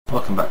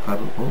Welcome back,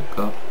 Paddle. Oh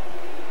god.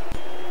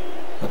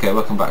 Okay,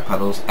 welcome back,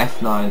 Paddles.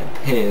 F9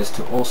 appears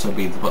to also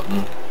be the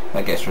button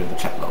that gets rid of the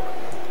chat log,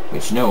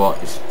 which, you know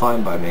what, is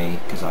fine by me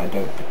because I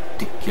don't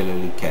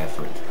particularly care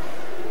for it.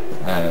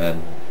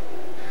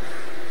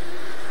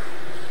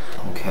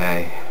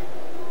 Okay,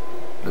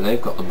 but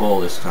they've got the ball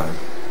this time,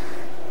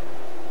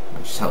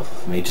 which is helpful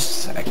for me.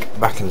 Just a sec.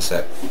 Back in a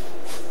sec.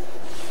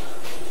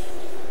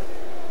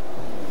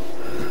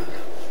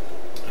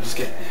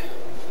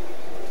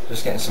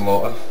 Just getting some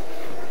water.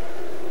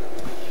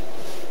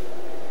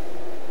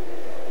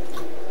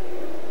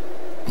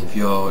 If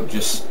you're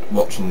just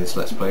watching this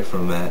Let's Play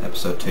from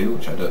episode 2,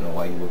 which I don't know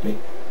why you would be,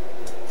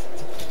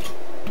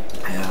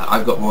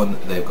 I've got one,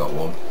 they've got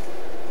one.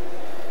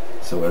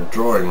 So we're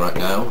drawing right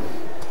now.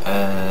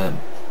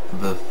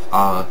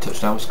 Our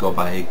touchdown was scored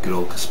by a good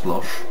old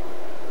Splosh.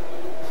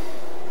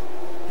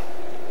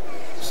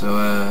 So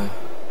I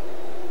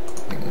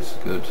think that's a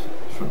good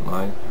front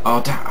line.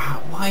 Oh,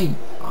 why?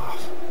 Oh,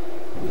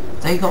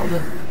 they got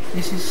the...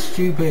 This is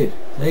stupid.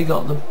 They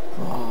got the...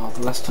 Oh,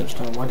 the last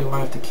touchdown. Why do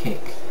I have to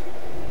kick?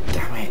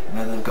 Damn it.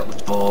 Now they've got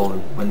the ball,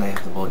 and when they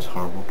have the ball it's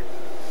horrible.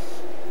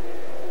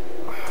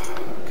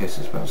 I guess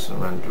it's bouncing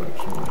around the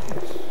direction like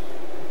this.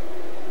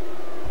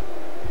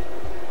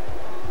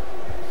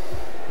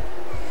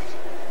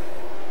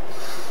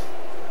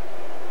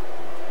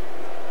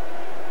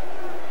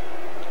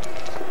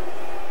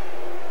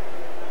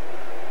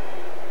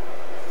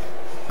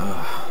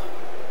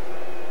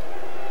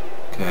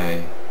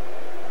 Okay.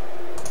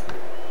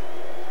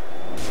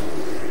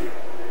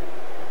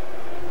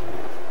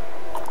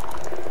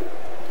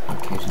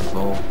 Catching the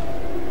ball.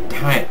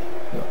 Damn it!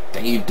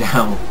 Dang you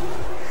down!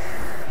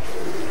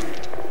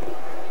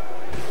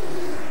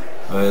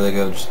 Oh, there they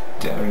go, just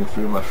daring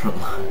through my front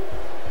line.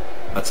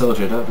 I told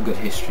you I don't have a good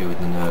history with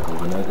the Nurgul.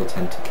 The Nurgul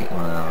tend to kick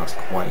my ass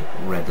quite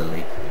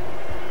readily.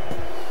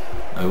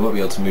 And we won't be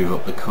able to move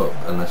up the cup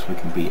unless we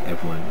can beat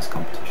everyone in this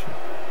competition.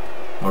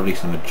 Or at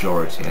least the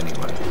majority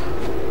anyway.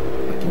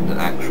 Like in an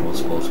actual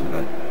sports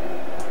event.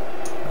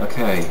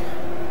 Okay.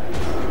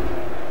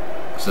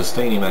 So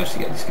Staney managed to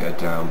get this guy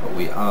down, but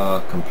we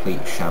are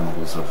complete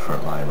shambles of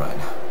front line right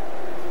now.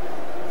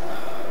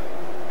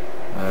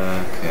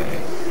 Okay.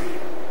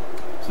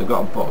 So I've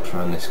got a box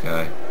around this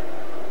guy. I'm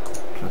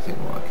trying to think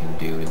what I can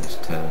do in this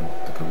turn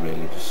that can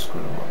really just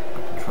screw him up.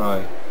 I can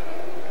try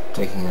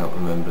taking out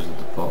the members of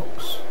the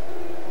box.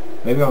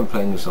 Maybe I'm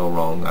playing this all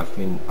wrong. I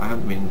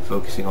haven't been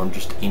focusing on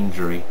just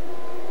injury.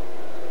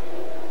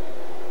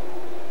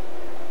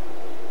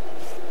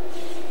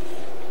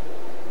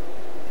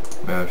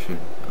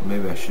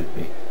 Maybe I should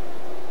be.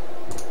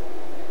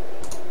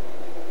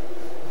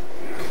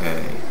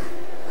 Okay.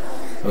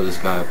 Oh, this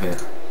guy up here.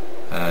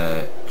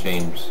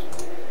 James.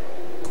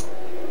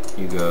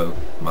 You go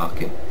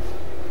mark it.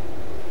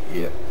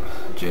 Yep.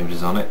 James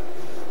is on it.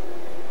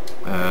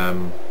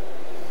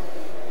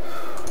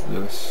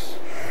 Lewis.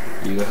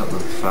 You go help them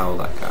foul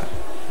that guy.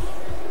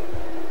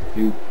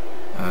 You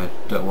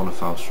don't want to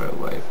foul straight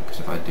away, because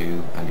if I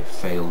do and it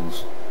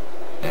fails,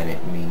 then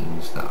it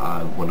means that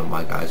one of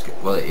my guys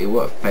well, it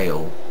won't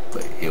fail,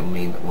 but it'll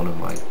mean that one of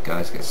my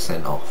guys gets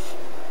sent off.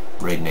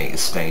 Radiator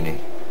Staney,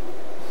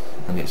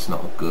 and it's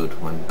not good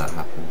when that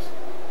happens.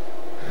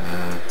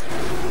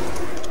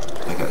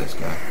 I got this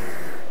guy.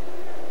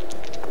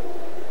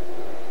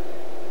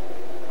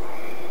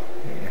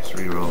 Yes,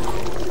 reroll.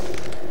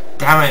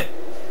 Damn it!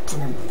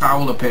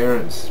 Foul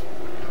appearance.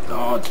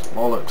 Oh, it's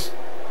bollocks.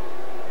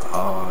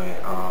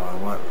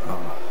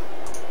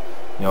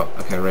 You know what?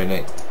 Okay,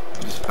 Renate.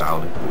 Just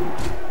fouled him.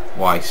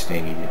 Why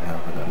Staney didn't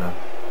help, I don't know.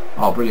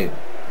 Oh, brilliant.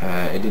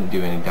 It didn't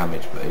do any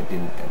damage, but it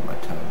didn't end my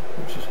turn,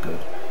 which is good.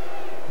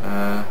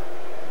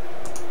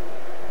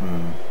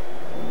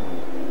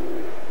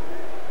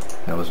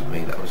 That wasn't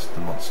me, that was the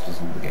monsters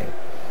in the game.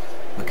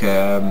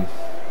 Okay,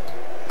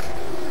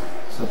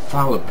 so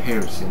foul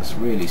appearance things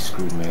really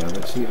screwed me over.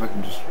 Let's see if I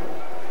can just...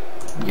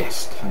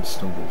 Yes, defense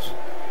stumbles.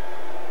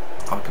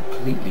 I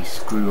completely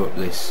screw up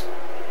this.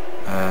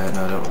 No, I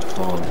don't want to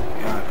fall.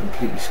 Yeah, I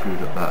completely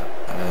screwed up that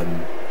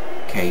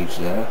cage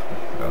there.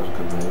 That was a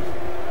good move.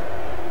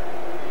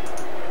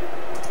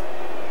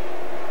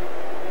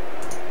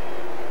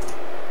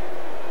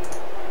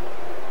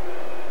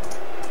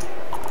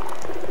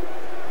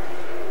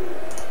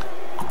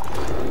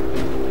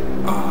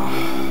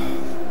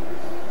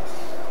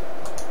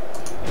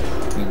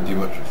 Didn't do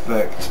much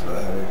effect,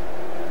 but hey.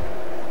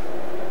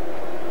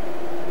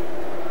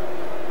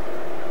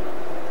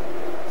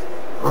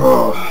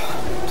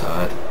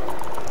 Tired.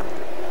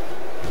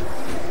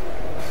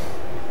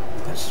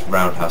 That's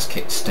roundhouse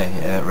kick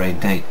raid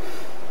date.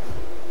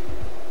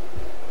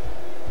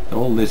 They're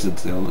all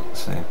lizards, they all look the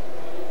same.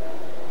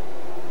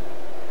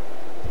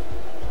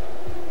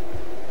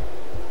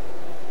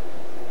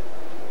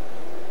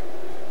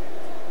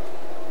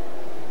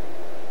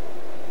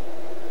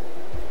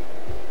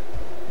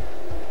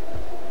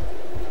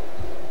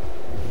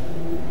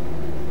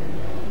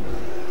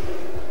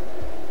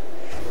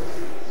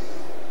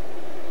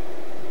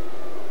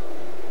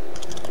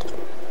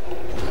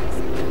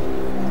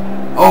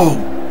 Oh!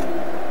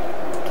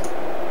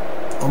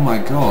 Oh my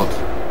god.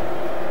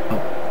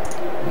 Oh,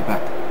 you're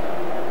back.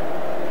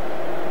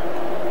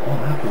 What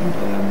happened?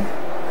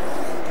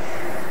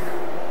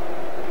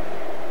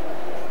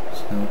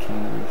 Still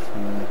trying to go for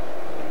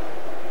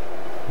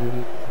who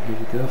did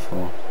he go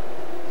for?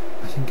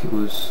 I think it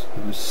was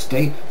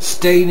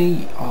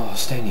Staney. Oh,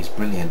 Staney's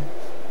brilliant.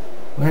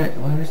 Where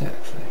is it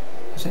actually?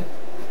 Is it?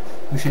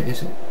 Which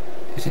is it?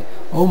 Is it?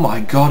 Oh my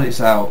god,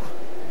 it's out.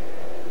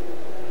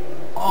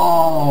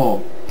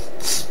 Oh,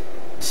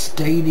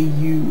 Staney,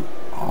 you.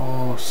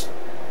 Oh,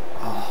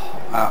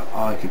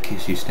 I could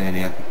kiss you,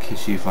 Staney. I could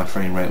kiss you if my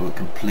frame rate were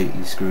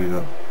completely screwed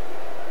up.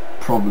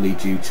 Probably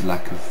due to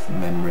lack of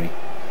memory,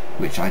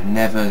 which I'd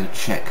never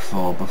check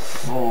for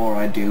before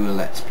I do a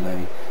Let's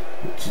Play,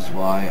 which is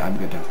why I'm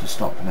going to have to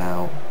stop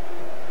now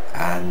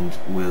and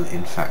will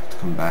in fact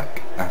come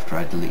back after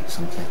I delete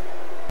something.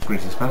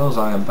 Greetings panels,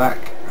 I am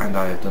back and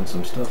I have done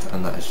some stuff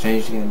and that has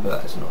changed again, but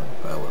that is annoying.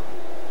 Oh well.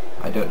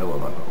 I don't know what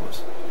my goal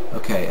was.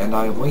 Okay, and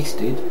I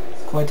wasted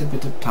quite a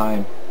bit of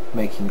time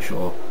making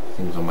sure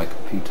things on my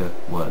computer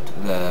weren't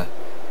there.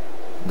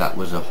 That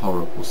was a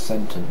horrible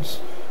sentence.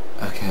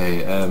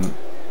 Okay,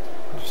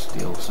 just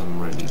steal some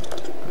really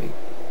great.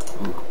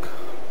 Oh,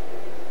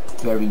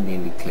 very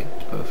nearly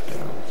clicked both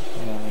down.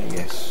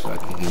 Yes, I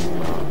can hear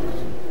marks.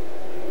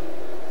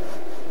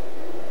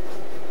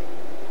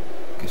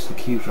 Guess the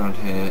cube's around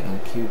here, and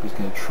the cube is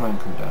going to try and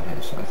come down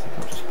here, so I think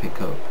I'll just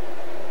pick up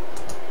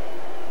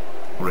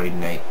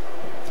Raiden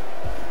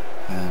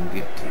and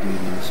get to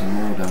dealing some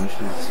more damage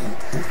with this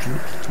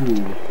unfortunate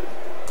tool.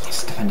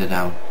 Yes, defender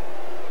down.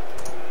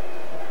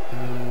 No,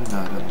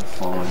 I don't want to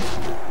follow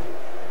him.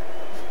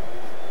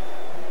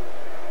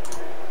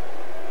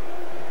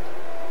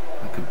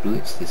 I could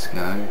blitz this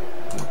guy.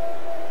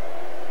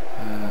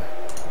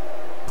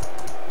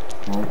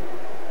 Come on.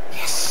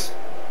 Yes!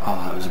 Oh,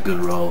 that was a good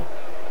roll.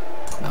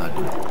 No, I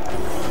didn't.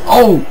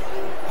 Oh!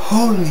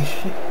 Holy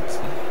shit!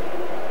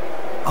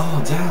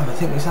 Oh, damn, I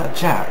think, is that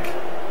Jack?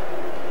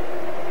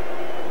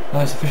 No,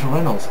 it's Official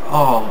Reynolds.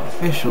 Oh,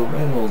 Official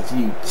Reynolds,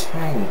 you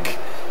tank!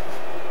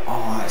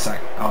 Oh, that's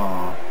like,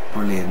 oh,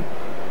 brilliant.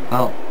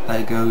 Well,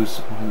 there goes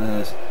one of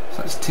theirs. So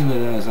that's two of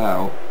theirs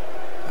out.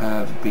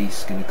 The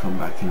Beast's going to come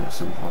back in at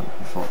some point,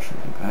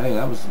 unfortunately. But hey,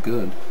 that was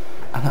good.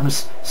 And that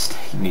was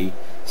Staney.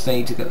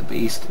 Staney to get the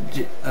Beast.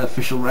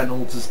 Official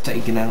Reynolds has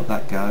taken out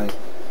that guy.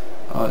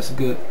 Oh, it's a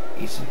good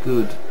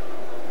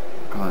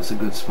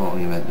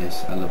sporting event,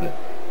 this. I love it.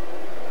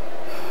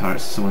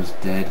 Alright, so someone's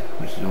dead,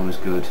 which is always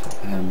good.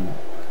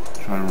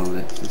 Try and roll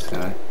this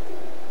guy.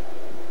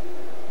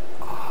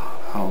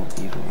 Oh,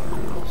 these are my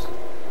rolls.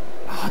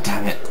 Oh,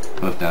 damn it.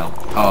 Both down.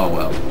 Oh,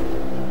 well.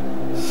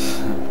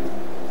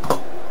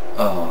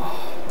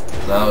 Oh,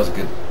 that was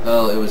good.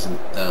 Well, it wasn't,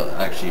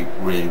 actually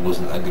really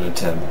wasn't a good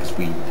attempt because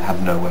we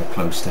have nowhere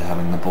close to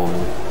having the ball.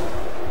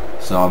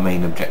 So our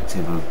main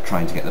objective of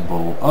trying to get the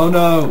ball. Oh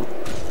no!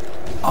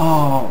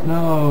 Oh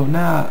no,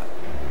 Nat!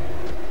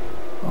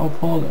 Oh,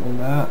 poor little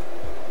Nat.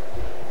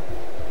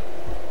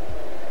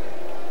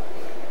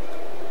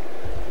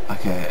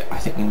 Okay, I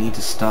think we need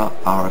to start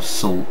our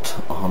assault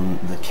on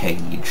the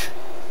cage.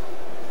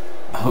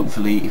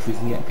 Hopefully, if we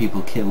can get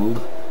people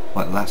killed,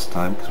 like last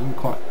time, because we were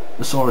quite...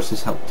 The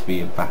Saurus helped to be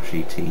a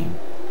bashy team,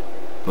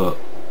 but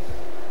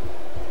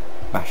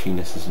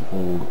bashiness isn't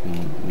all that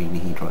we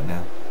need right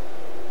now.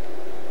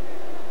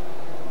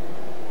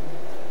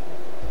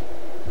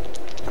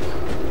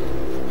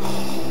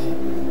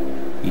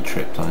 He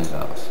tripped on his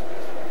ass.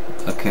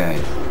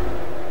 Okay.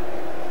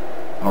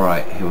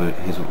 Alright,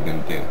 here's what we're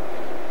going to do.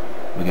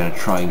 We're going to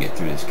try and get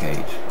through this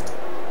cage.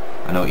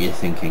 I know what you're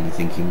thinking. You're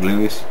thinking,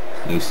 Lewis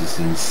is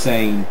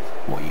insane.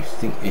 What you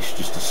think is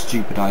just a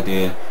stupid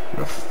idea.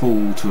 You're a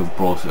fool to have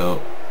brought it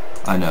up.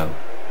 I know.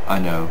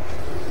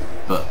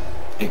 But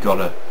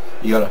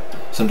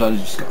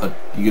sometimes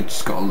you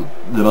just gotta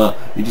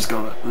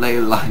lay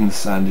a line in the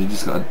sand. You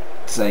just gotta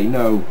say,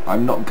 no,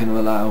 I'm not going to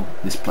allow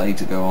this play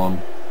to go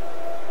on.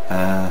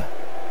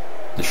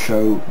 The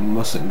show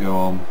mustn't go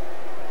on.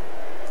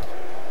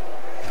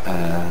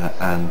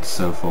 And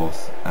so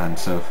forth, and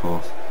so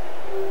forth.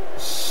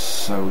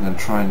 So we're going to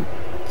try and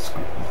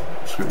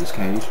script this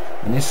cage,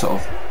 and this sort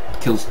of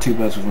kills two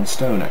birds with one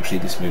stone actually,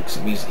 this move, because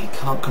it means he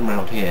can't come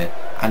round here,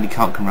 and he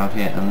can't come round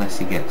here unless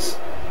he gets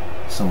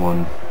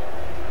someone,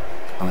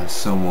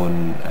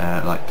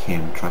 like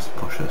him tries to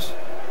push us,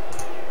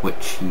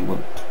 which he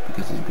won't,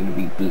 because there's going to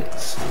be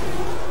blitz.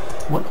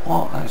 What?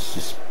 That's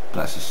just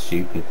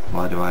stupid.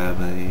 Why do I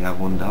only have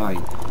one die?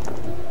 Oh,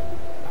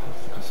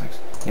 for God's sakes.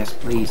 Yes,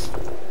 please.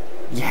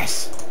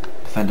 Yes!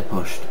 Defender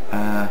pushed.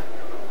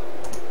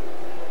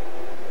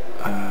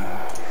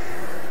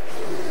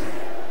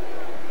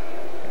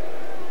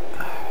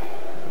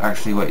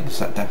 Actually, wait, is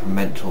that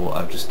detrimental what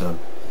I've just done?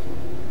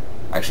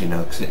 Actually,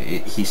 no, because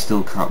he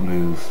still can't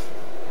move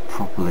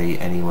properly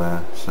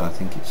anywhere, so I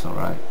think it's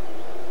alright.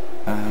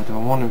 Do I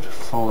want him to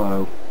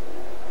follow?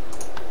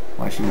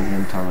 Well, actually,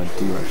 one time I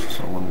do actually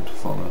sort of want him to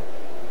follow.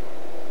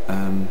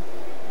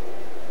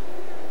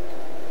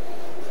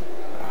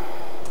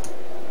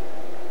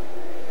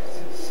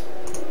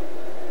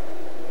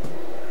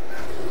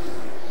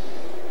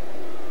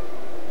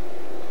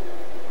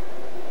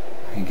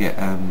 can get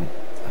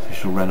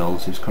Official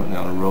Reynolds, who's currently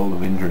on a roll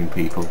of injuring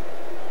people.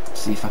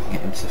 See if I can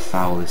get him to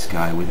foul this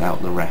guy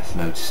without the ref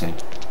noticing.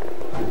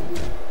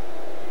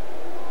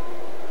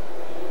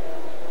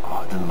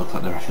 Oh, it doesn't look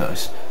like the ref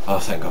noticed. Oh,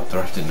 thank God, the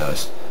ref didn't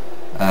notice.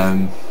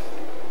 Let's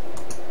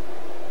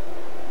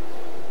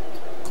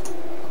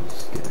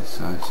get this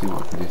guy, see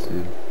what I can do to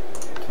him.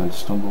 20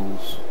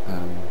 stumbles.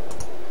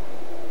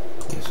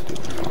 Yes, I do.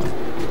 Fine.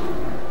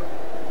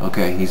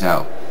 Okay, he's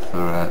out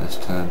for this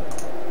turn.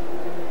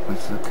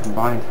 With the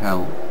combined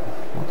hell.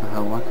 What the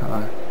hell? Why can't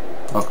I?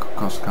 Oh, of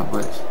course I can't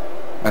blitz.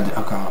 I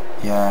can't.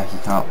 Yeah, he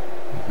can't.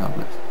 He can't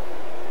blitz.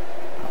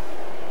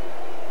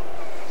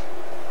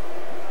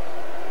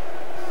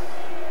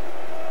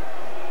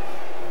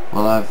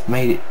 Well, I've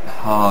made it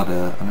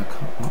harder, and I'm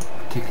not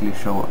particularly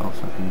sure what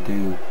else I can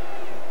do.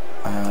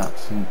 I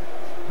can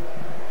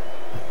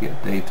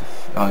get Dave to.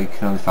 Oh, you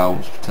can only foul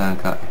once per turn,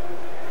 can't you?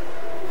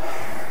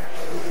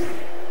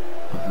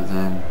 Other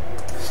than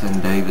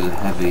send Dave as a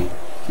heavy,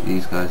 get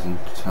these guys in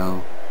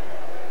tow,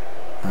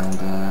 and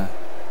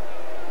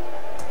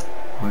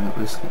bring up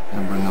this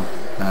and bring up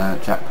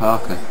Jack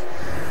Parker,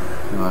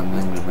 who I'm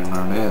then going to bring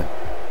around here.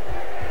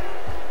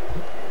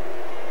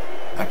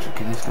 Actually,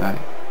 can this guy?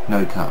 No,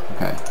 he can't.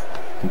 Okay,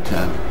 can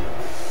turn.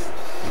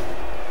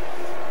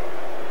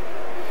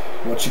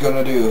 What you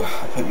gonna do?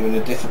 I put you in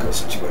a difficult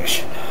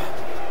situation.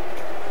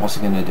 What's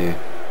he gonna do?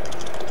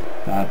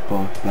 Bad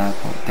boy, bad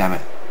boy. Damn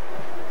it.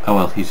 Oh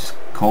well, he's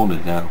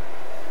cornered now.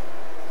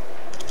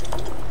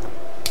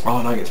 Oh,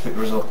 and I get to pick the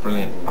result.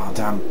 Brilliant. Oh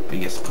damn, he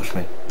gets to push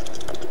me.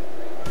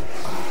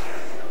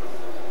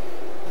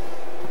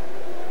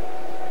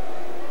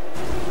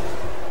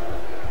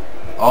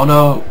 Oh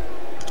no!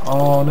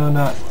 Oh no,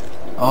 no!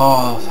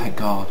 Oh, thank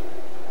God.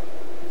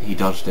 He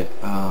dodged it.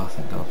 Oh,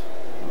 thank God.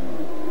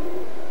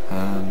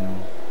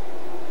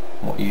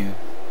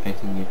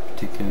 Anything you're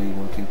particularly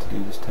wanting to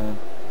do this turn?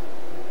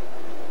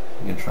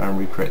 You're going to try and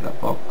recreate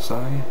that box,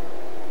 are you?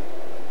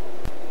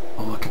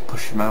 Oh, I could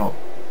push him out.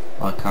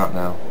 I can't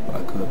now, but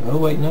I could. Oh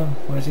wait, no.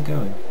 Where's he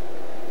going?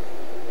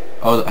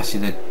 Oh, I see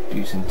they're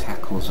using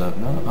tackle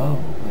zone. No, oh,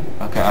 wait.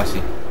 Okay, I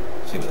see.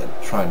 See what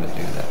they're trying to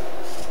do there.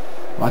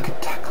 Well, I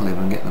could tackle him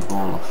and get the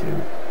ball off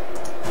him.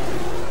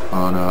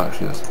 Oh no,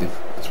 actually that's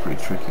pretty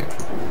tricky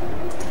actually.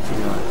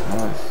 See, like,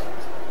 nice.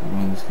 It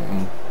means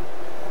getting.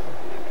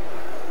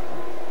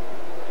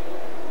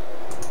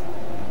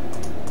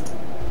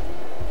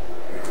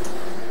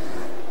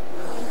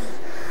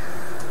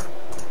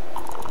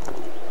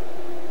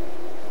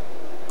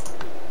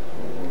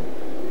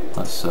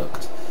 That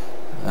sucked.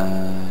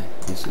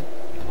 Yes, it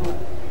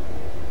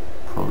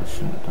probably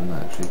shouldn't have done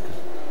that actually.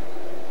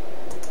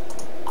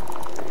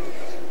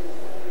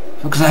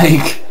 Fuck's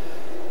sake!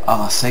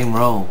 Ah, same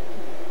roll.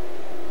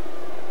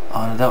 Oh,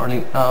 I don't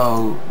really.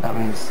 Oh, that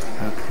means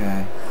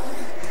okay.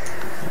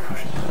 I'll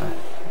push it there.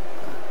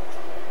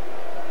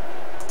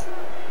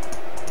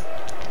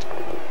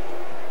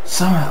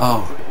 Somehow.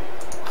 Oh,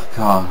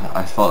 God!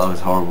 I thought that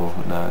was horrible,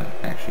 but no,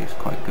 actually, it's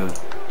quite good.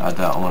 I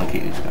want to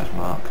keep these guys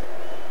marked.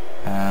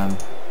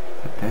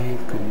 But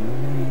Dave could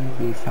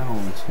maybe foul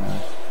this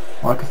guy.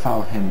 Or I could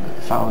foul him,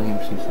 but fouling him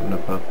seems to have no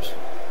purpose.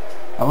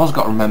 I've also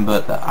got to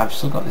remember that I've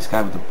still got this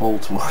guy with the ball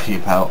to worry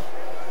about.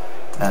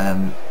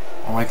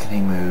 Why can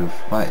he move?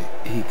 Like,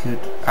 he could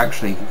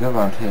go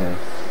around here,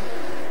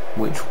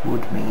 which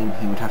would mean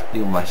he would have to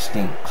deal with my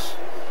stinks.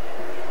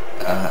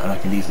 And I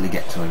could easily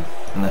get to him,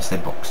 unless they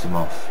boxed him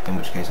off, in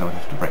which case I would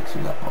have to break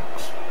through that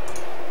box.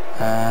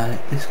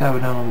 This guy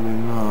would no longer be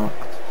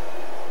marked.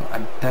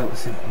 I'm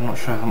not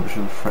sure how much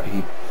of a threat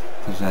he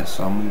possesses,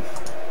 so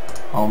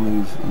I'll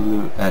move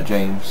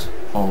James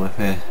all the way up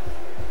here.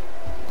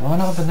 Do I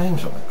not have the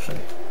names on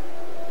actually?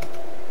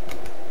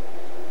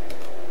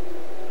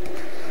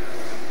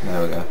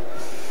 There we go.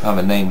 I have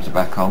the names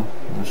back on,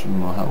 this should be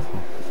more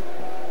helpful.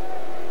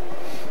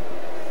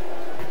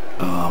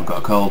 Oh, I've got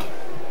a cold.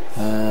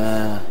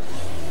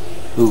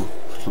 Ooh,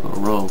 still got a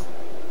roll.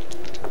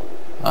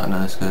 Oh no,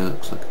 this guy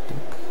looks like a dick.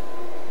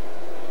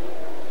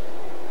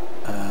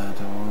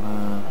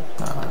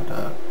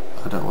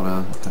 I don't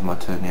wanna have my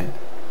turn yet.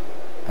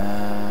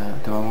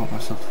 Do I want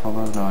myself to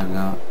follow? No, I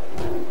don't.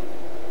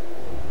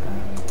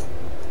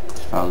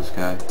 Let's foul this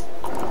guy.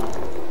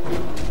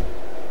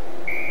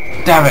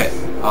 Damn it!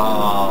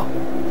 Oh,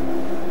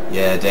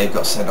 yeah, Dave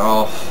got sent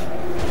off.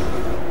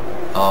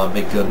 Oh,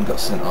 Big Gun got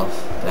sent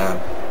off. Damn.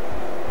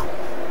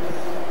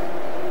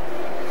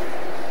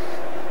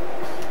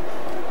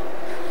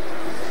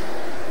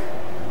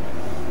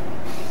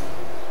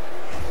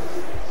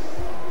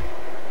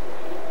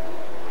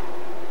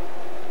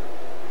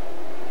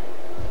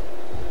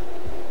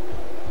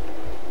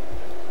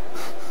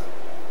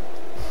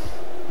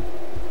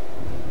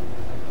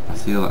 I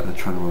feel like they're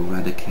trying to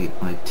eradicate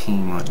my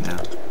team right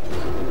now.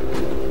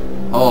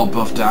 Oh,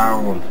 buff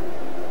down!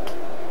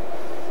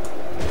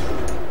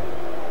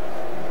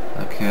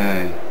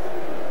 Okay.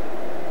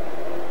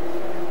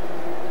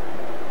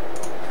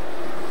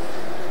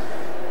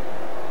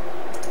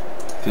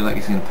 I feel like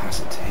he's going to pass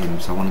it to him,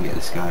 so I want to get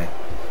this guy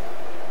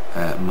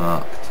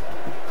marked.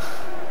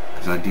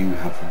 because I do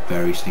have a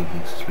very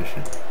stinking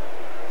suspicion.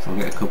 So I'll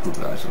get a couple of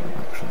guys on him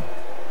actually.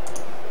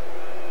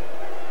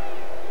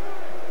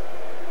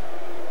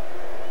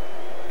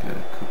 Get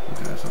a couple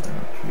of guys on him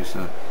actually.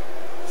 So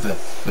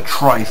the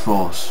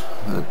Triforce,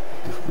 the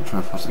difficult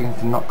Triforce, I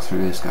can knock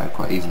through this guy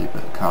quite easily,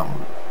 but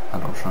can't.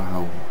 I'm not sure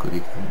how good he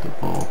can with the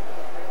ball.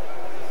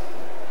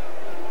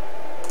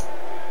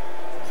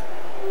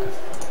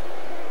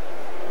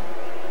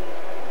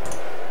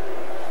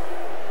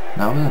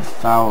 Now with the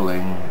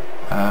fouling,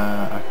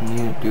 I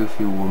can do a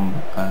few one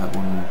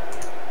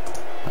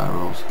die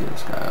rolls to get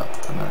this guy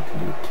up, and then I can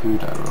do a 2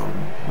 die roll.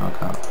 No, I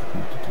can't.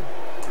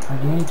 Can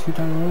I do any 2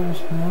 die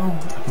rolls? No,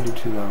 I can do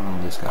 2 die rolls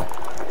on this guy.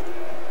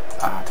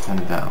 Ah, defend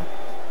it down.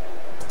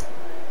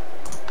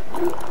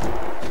 Oh,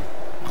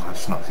 I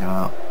just knocked him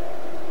out.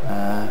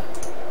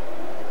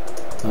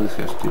 Oh, this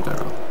guy's 2 die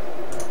roll.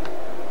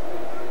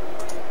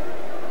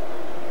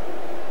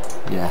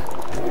 Yeah,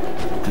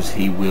 because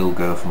he will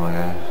go for my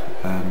guys.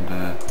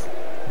 And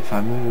if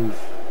I move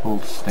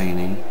Old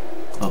Staney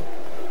up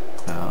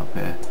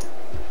here,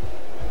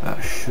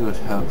 that should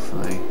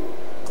hopefully,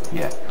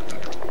 yeah.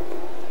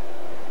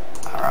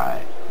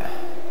 Alright.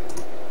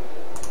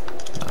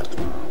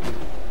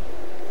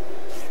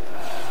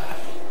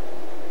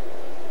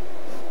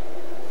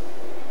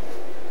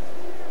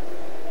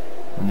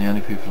 And the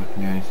only people I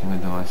can do anything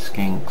with are my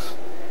skinks,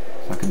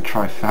 so I can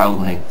try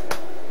fouling.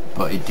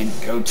 But it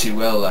didn't go too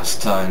well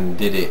last time,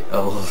 did it?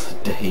 Oh,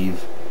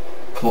 Dave.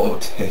 Poor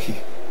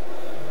Dave.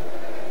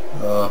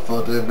 Oh, I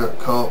thought Dave got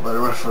caught by the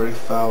referee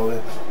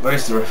fouling.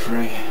 Where's the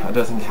referee? I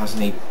don't think it has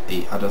any.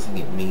 I don't think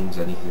it means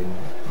anything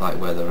like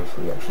where the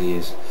referee actually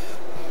is.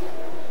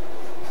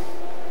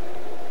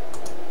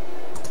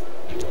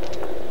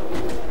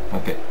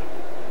 Okay.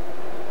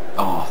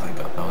 Oh, thank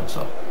God, no one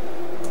saw.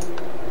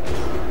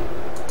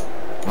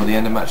 Well, the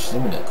end of match is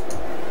imminent.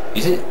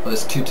 Is it? Well,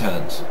 it's 2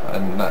 turns,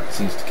 and that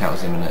seems to count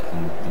as imminent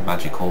in the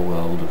magical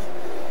world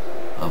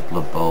of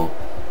Blood Bowl.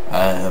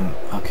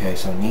 Okay,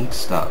 so I need to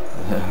start.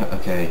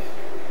 Okay,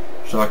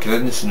 so I can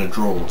end this in a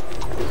draw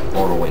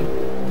or a win,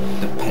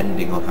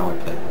 depending on how I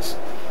play this.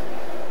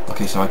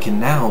 Okay, so I can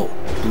now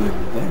do a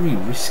very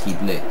risky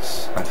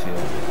blitz, I feel.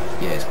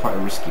 Yeah, it's quite a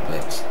risky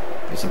blitz.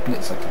 It's a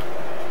blitz I can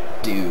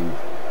do.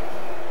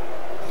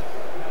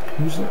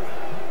 Who's it?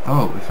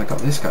 Oh, if I got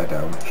this guy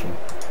down, actually.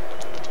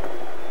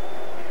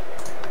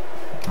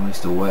 At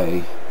least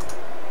away.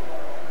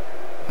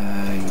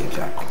 Yeah,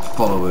 Jack.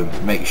 Follow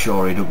him. Make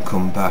sure he don't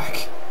come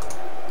back.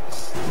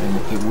 Then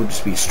it would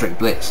just be a straight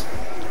blitz.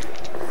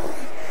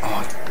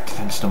 Oh,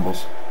 defender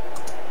stumbles.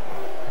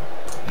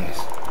 Yes.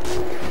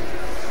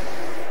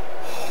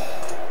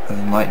 And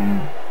then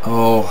lighten.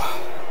 Oh.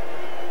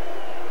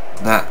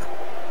 That.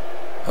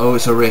 Oh,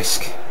 it's a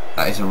risk.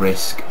 That is a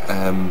risk.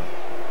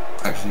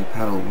 Actually,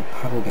 paddle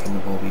getting the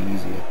ball be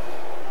easier.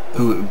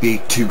 Ooh, it would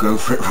be 2 go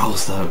for it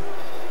rolls though.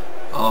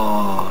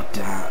 Oh,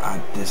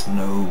 damn. There's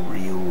no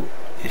real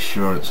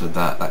assurance of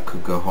that. That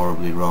could go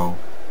horribly wrong.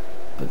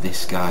 But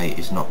this guy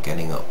is not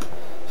getting up,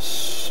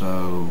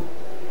 so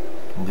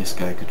this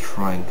guy could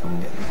try and come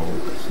and get the ball,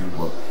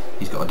 but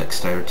he's got a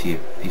dexterity,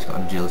 he's got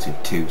an agility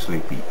of 2, so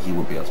he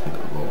won't be able to pick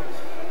up the ball.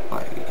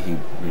 Like, he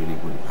really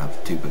wouldn't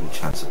have too good a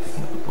chance of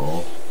picking up the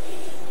ball.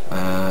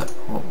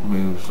 What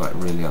moves like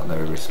really aren't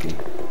very risky?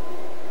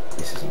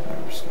 This isn't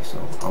very risky, so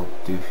I'll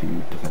do a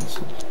few defenses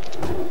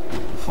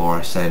before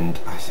I send.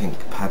 I think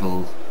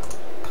paddle.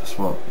 Cause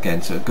what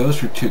again? So it goes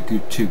through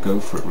two go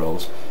for it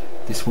rolls.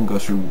 This one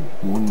goes through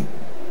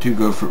 2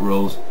 go for it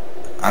rolls,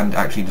 and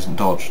actually doesn't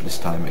dodge this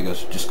time. It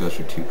just goes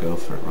through 2 go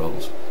for it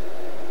rolls.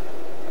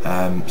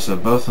 So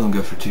both of them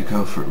go for 2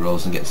 go for it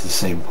rolls and get to the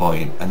same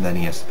point, and then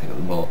he has to pick up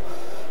the ball.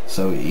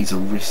 So he's a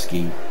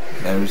risky.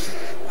 There is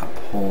a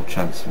poor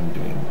chance of him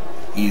doing.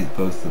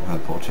 Both of them had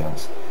a poor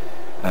chance.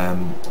 I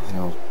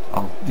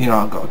think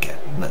I've got to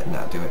letting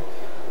that do it.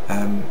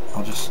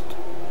 I'll just.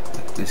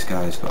 This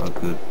guy's got a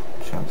good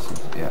chance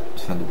of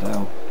defend it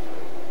down.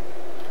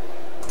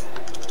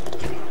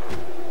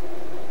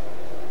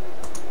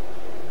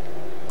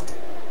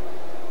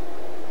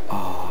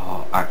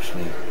 Oh,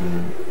 actually,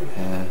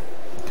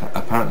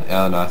 apparently,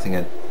 oh no, I think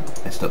I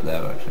messed up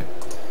there actually.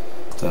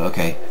 So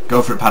okay,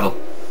 go for it, paddle.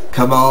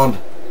 Come on,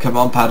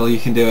 paddle, you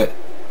can do it.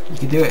 You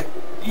can do it.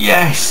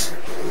 Yes.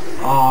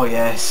 Oh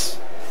yes.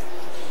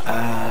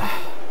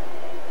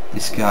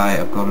 This guy,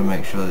 I've got to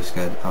make sure this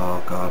guy.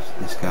 Oh god,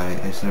 this guy.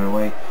 Is there a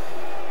way?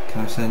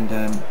 Can I send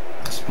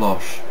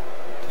Splosh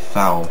to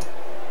foul?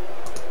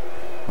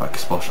 Right,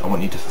 Splosh, I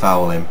want you to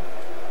foul him.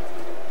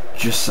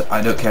 Just,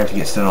 I don't care if he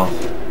gets sent off.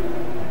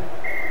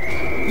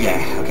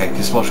 Yeah, okay,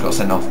 because Splosh got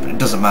sent off, but it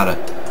doesn't matter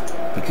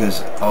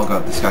because oh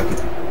god, this guy could.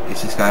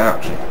 Is this guy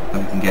actually?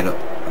 Oh, he can get up.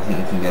 I think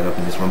he can get up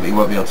in this one, but he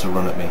won't be able to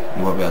run at me.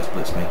 He won't be able to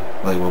blitz me.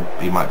 Well, he will.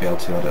 He might be able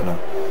to. I don't know.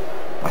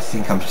 I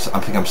think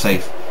I'm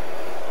safe.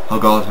 Oh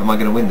god, am I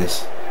going to win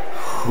this?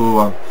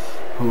 Oh,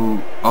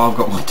 I've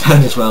got 1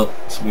 turn as well.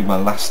 This will be my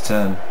last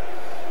turn.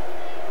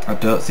 I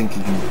don't think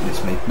he can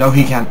blitz me. No,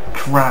 he can.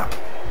 Crap.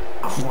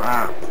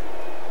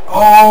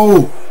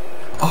 Oh!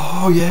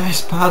 Oh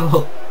yes,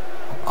 paddle.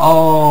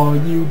 Oh,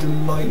 you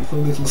delightful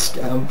little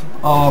scamp.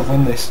 Oh, I've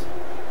won this.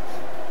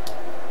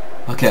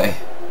 Okay.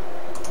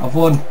 I've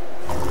won.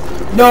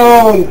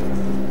 No!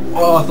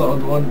 Oh, I thought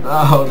I'd won.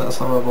 Oh, that's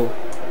horrible.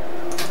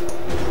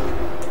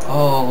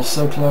 Oh,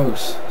 so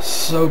close.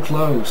 So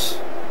close.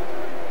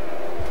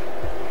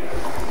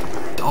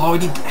 Oh,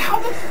 how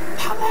the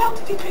hell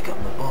did he pick up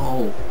the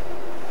ball?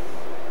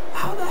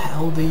 How the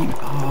hell do you...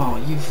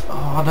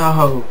 Oh,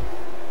 no.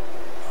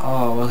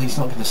 Oh, well, he's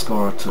not going to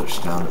score a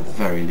touchdown at the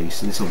very least,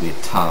 so this will be a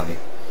tie.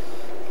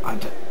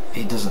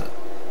 It doesn't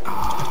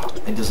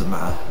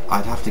matter.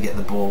 I'd have to get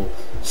the ball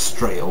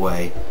straight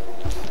away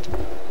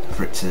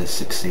for it to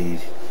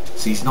succeed.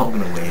 So he's not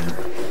going to win,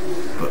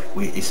 but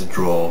it's a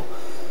draw.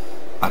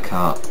 I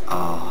can't...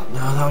 Oh,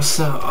 no, that was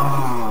so...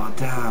 Oh,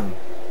 damn.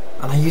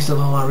 And I used up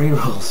all my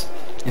rerolls.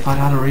 If I'd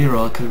had a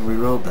reroll, I could have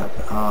rerolled that.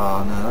 But,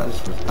 oh, no,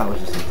 that was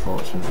just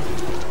unfortunate.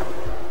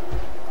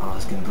 Oh,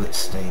 it's going to blitz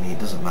Staney, it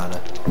doesn't matter.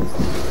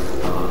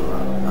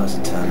 Oh, that was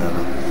a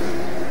turnover.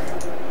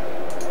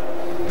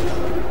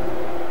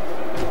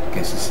 I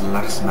guess it's the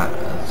last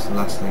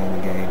thing in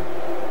the game.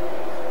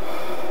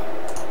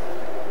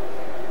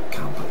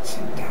 Can't blitz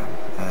him down.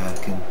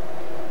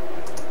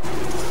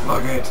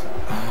 Fuck it.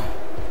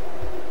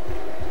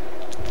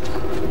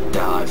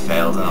 I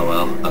failed, oh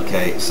well.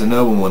 Okay, so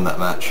no one won that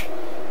match.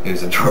 It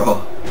was a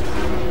draw.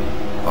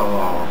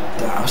 Oh,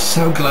 damn, I was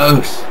so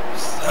close.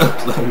 So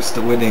close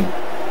to winning.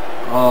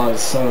 Oh,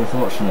 it's so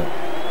unfortunate.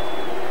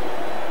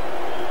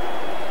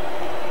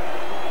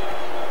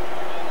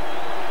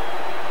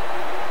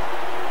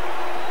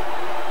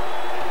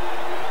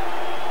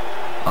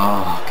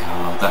 Oh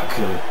god, that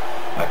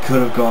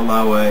could have gone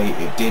my way.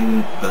 It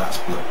didn't, but that's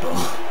Blood Bowl.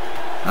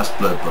 That's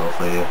Blood Bowl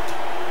for you.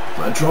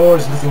 But a draw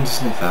is nothing to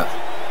sniff at.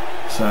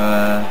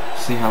 So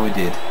see how we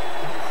did.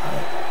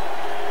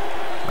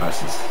 Alright,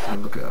 so let's have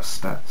a look at our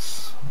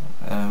stats.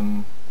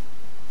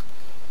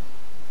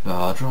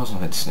 Draws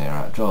nothing to sneer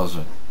at. Draws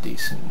are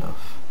decent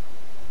enough.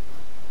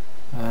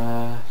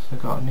 So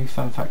we've got a new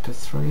fan factor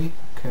 3.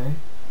 Okay.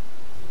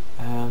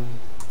 I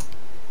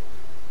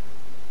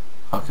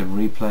could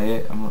replay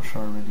it. I'm not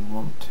sure I really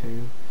want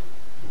to.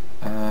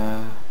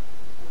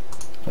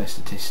 Play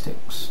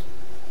statistics.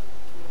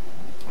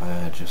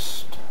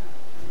 Just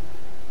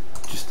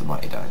the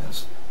mighty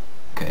Dinos.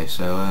 Okay,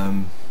 so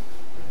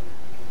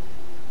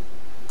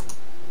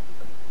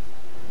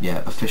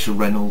yeah, official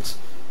Reynolds.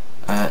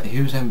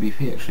 Who's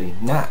MVP actually?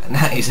 Nat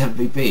is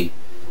MVP.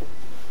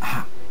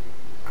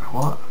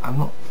 What? I'm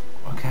not...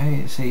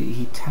 Okay, so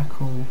he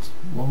tackled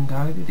one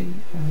guy, did he?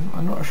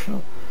 I'm not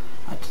sure.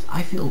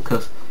 I feel,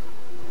 because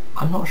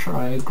I'm not sure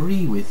I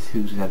agree with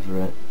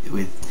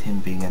with him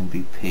being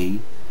MVP.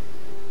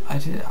 I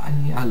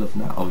love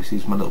Nat, obviously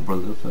he's my little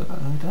brother, but I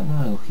don't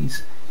know,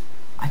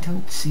 I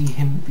don't see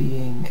him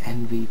being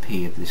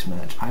MVP of this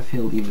match. I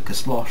feel either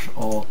Kasplosh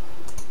or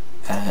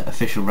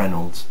official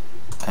Reynolds.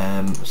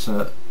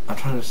 So I'm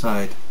trying to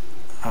decide.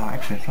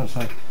 Actually, I'm trying to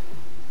decide.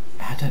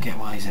 I don't get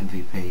why he's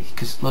MVP.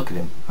 Because look at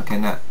him. Okay,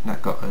 Nat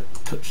got a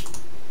touch,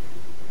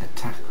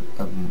 attack.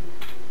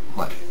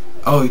 Like,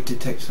 oh, he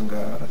did take some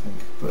guy out, I think.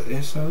 But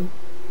yeah, so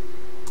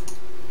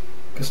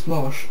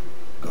Kasplosh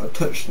got a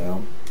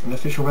touchdown, and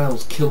official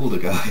Reynolds killed a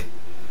guy.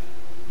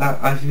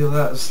 That, I feel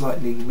that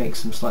slightly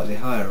makes him slightly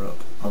higher up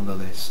on the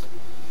list.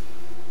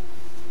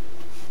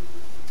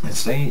 And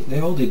they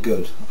all did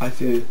good. I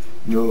feel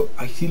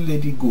they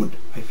did good.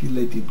 I feel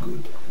they did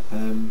good.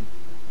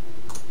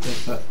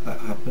 Yes, that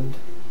happened.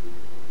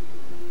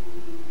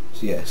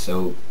 So yeah,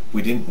 so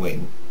we didn't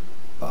win,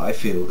 but I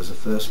feel as a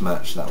first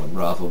match that went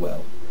rather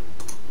well.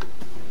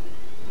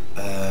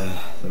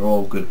 They're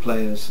all good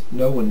players.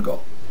 No one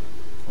got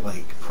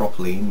like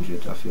properly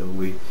injured. I feel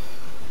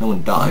no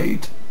one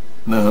died.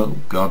 No,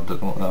 God,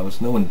 don't know what that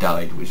was. No one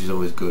died, which is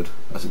always good.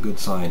 That's a good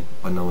sign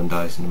when no one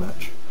dies in a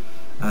match.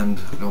 And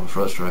I got my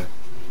first try.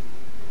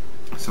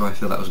 So I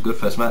feel that was a good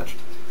first match.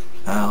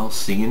 I'll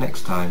see you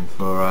next time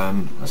for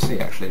let's see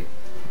actually.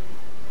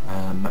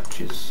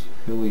 Matches.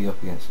 Who are we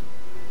up against?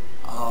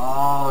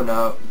 Oh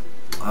no.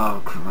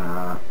 Oh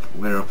crap.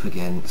 We're up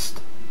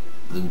against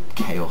the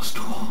Chaos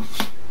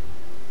Dwarves.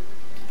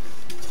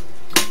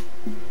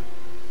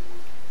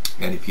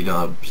 And if you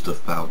know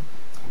stuff about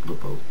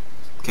Blood Bowl,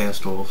 Chaos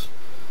Dwarves,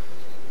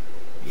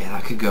 yeah,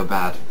 that could go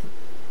bad.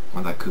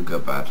 Well, that could go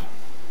bad.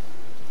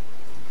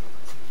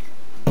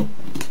 Oh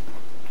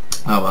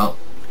well.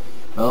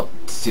 Well,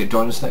 see you,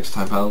 join us next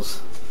time,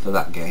 pals, for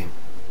that game.